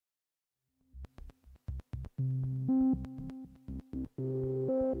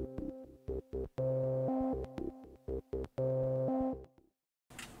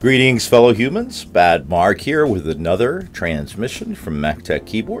Greetings, fellow humans. Bad Mark here with another transmission from Metre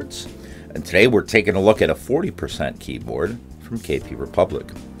Keyboards. And today we're taking a look at a 40% keyboard from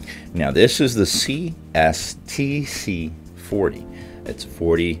KPRepublic. Now this is the CSTC40. It's a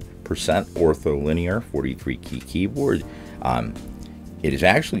 40% ortholinear 43 key keyboard. It is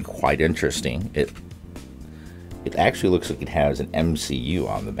actually quite interesting. It actually looks like it has an MCU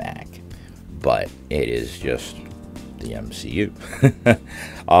on the back, but it is just the MCU.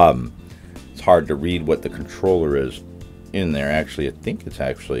 It's hard to read what the controller is in there. Actually, I think it's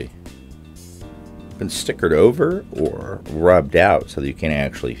actually been stickered over or rubbed out so that you can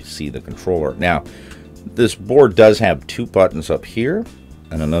actually see the controller. Now, this board does have two buttons up here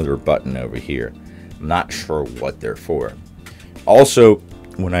and another button over here. I'm not sure what they're for. Also,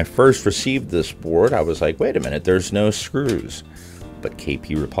 when I first received this board, I was like, wait a minute, there's no screws. But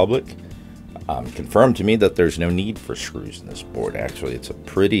KPRepublic confirmed to me that there's no need for screws in this board. Actually, it's a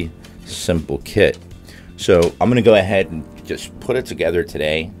pretty simple kit. So I'm going to go ahead and just put it together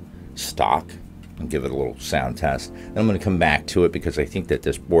today, stock, and give it a little sound test. Then I'm going to come back to it because I think that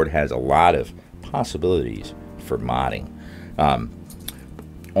this board has a lot of possibilities for modding.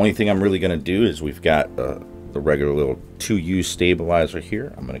 Only thing I'm really going to do is we've got the regular little 2U stabilizer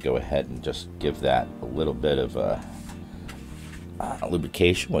here. I'm going to go ahead and just give that a little bit of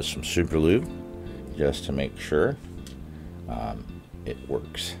lubrication with some super lube, just to make sure it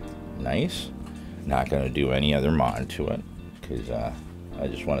works nice. Not going to do any other mod to it because I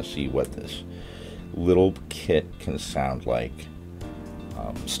just want to see what this little kit can sound like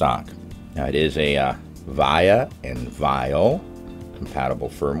stock. Now it is a VIA and VIAL compatible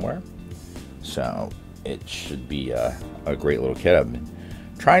firmware, so it should be a great little kit. I've been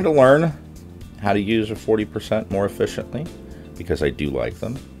trying to learn how to use a 40% more efficiently because I do like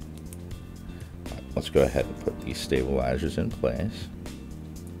them. Let's go ahead and put these stabilizers in place.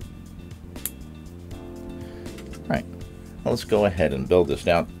 All right, well, let's go ahead and build this.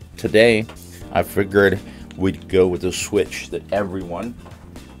 Now, today I figured we'd go with a switch that everyone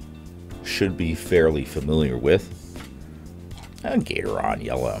should be fairly familiar with, a Gateron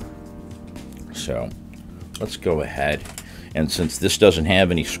yellow. So let's go ahead, and since this doesn't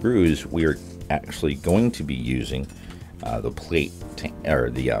have any screws, we're actually going to be using the plate or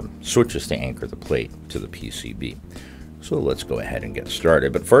the switches to anchor the plate to the PCB. So let's go ahead and get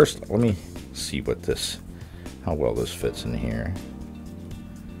started. But first, let me see what this, how well this fits in here.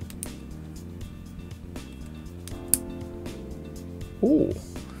 Oh,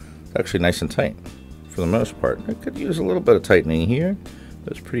 it's actually nice and tight for the most part. I could use a little bit of tightening here,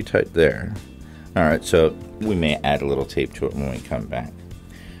 but it's pretty tight there. All right, so we may add a little tape to it when we come back.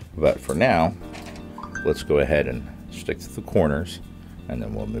 But for now, let's go ahead and stick to the corners, and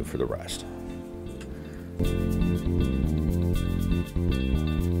then we'll move for the rest.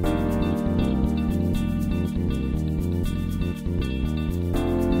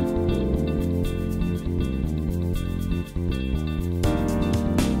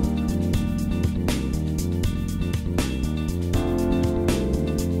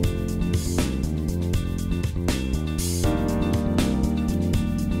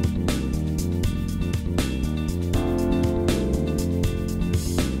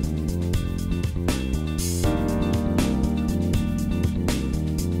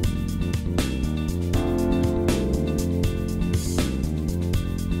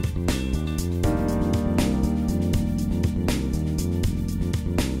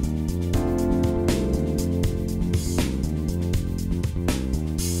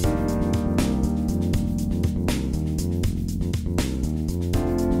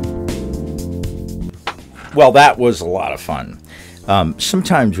 Well, that was a lot of fun.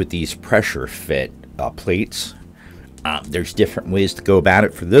 Sometimes with these pressure fit plates, there's different ways to go about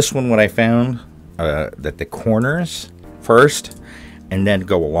it. For this one, what I found, that the corners first, and then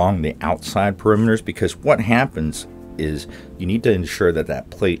go along the outside perimeters, because what happens is you need to ensure that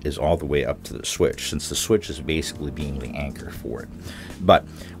that plate is all the way up to the switch, since the switch is basically being the anchor for it. But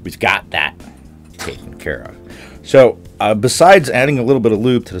we've got that taken care of. So besides adding a little bit of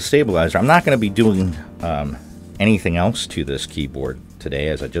lube to the stabilizer, I'm not going to be doing anything else to this keyboard today,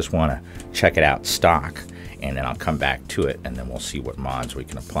 as I just want to check it out stock, and then I'll come back to it, and then we'll see what mods we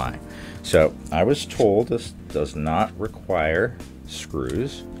can apply. So I was told this does not require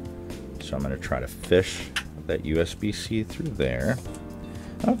screws, so I'm going to try to fish that USB-C through there.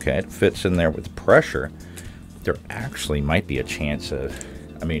 Okay, it fits in there with pressure. There actually might be a chance of,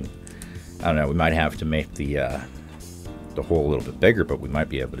 I mean, I don't know, we might have to make the hole a little bit bigger, but we might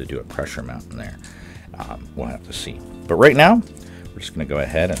be able to do a pressure mount in there. We'll have to see. But right now, we're just going to go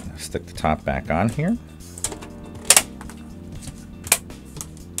ahead and stick the top back on here.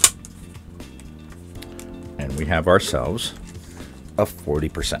 And we have ourselves a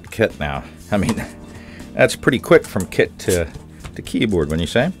 40% kit now. I mean, that's pretty quick from kit to keyboard, when you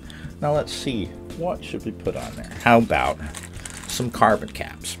say. Now let's see, what should we put on there? How about some carbon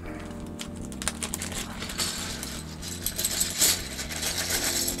caps?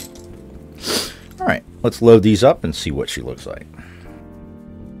 All right, let's load these up and see what she looks like.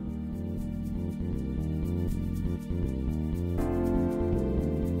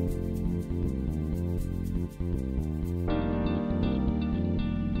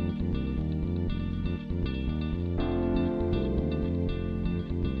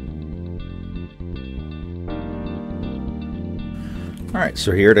 All right,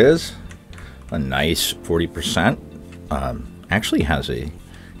 so here it is, a nice 40%. Actually has a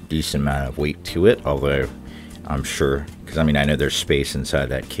decent amount of weight to it, although I'm sure, because I mean, I know there's space inside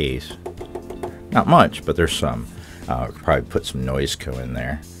that case. Not much, but there's some. Probably put some noise co in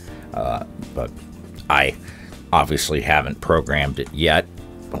there. But I obviously haven't programmed it yet.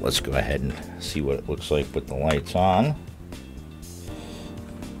 But let's go ahead and see what it looks like with the lights on.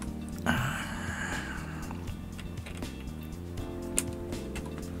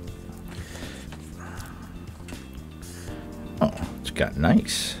 Oh, it's got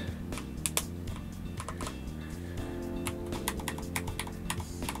nice.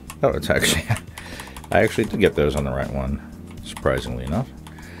 Oh, it's actually, I actually did get those on the right one, surprisingly enough.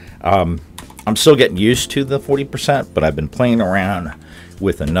 I'm still getting used to the 40%, but I've been playing around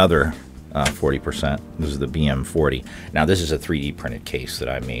with another 40%. This is the BM40. Now, this is a 3D printed case that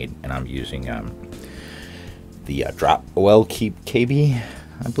I made, and I'm using the drop OLKB,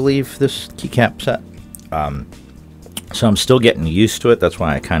 I believe, this keycap set. So I'm still getting used to it. That's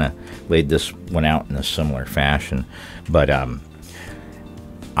why I kind of laid this one out in a similar fashion. But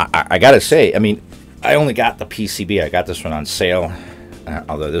I gotta say, I mean, I only got the PCB. I got this one on sale,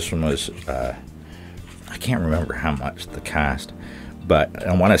 although this one was, I can't remember how much the cost. But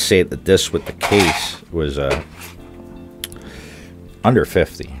I want to say that this with the case was under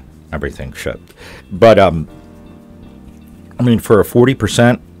 50, everything shipped. But I mean, for a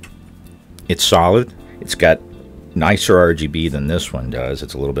 40%, it's solid. It's got nicer RGB than this one does.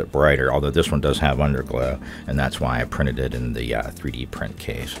 It's a little bit brighter, although this one does have underglow, and that's why I printed it in the 3D print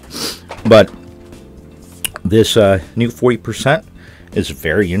case. But this new 40% is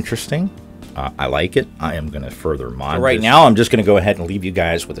very interesting. I like it. I am going to further mod this. Right now, I'm just going to go ahead and leave you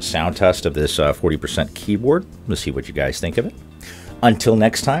guys with a sound test of this 40% keyboard. Let's see what you guys think of it. Until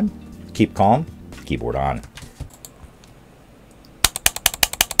next time, keep calm, keyboard on.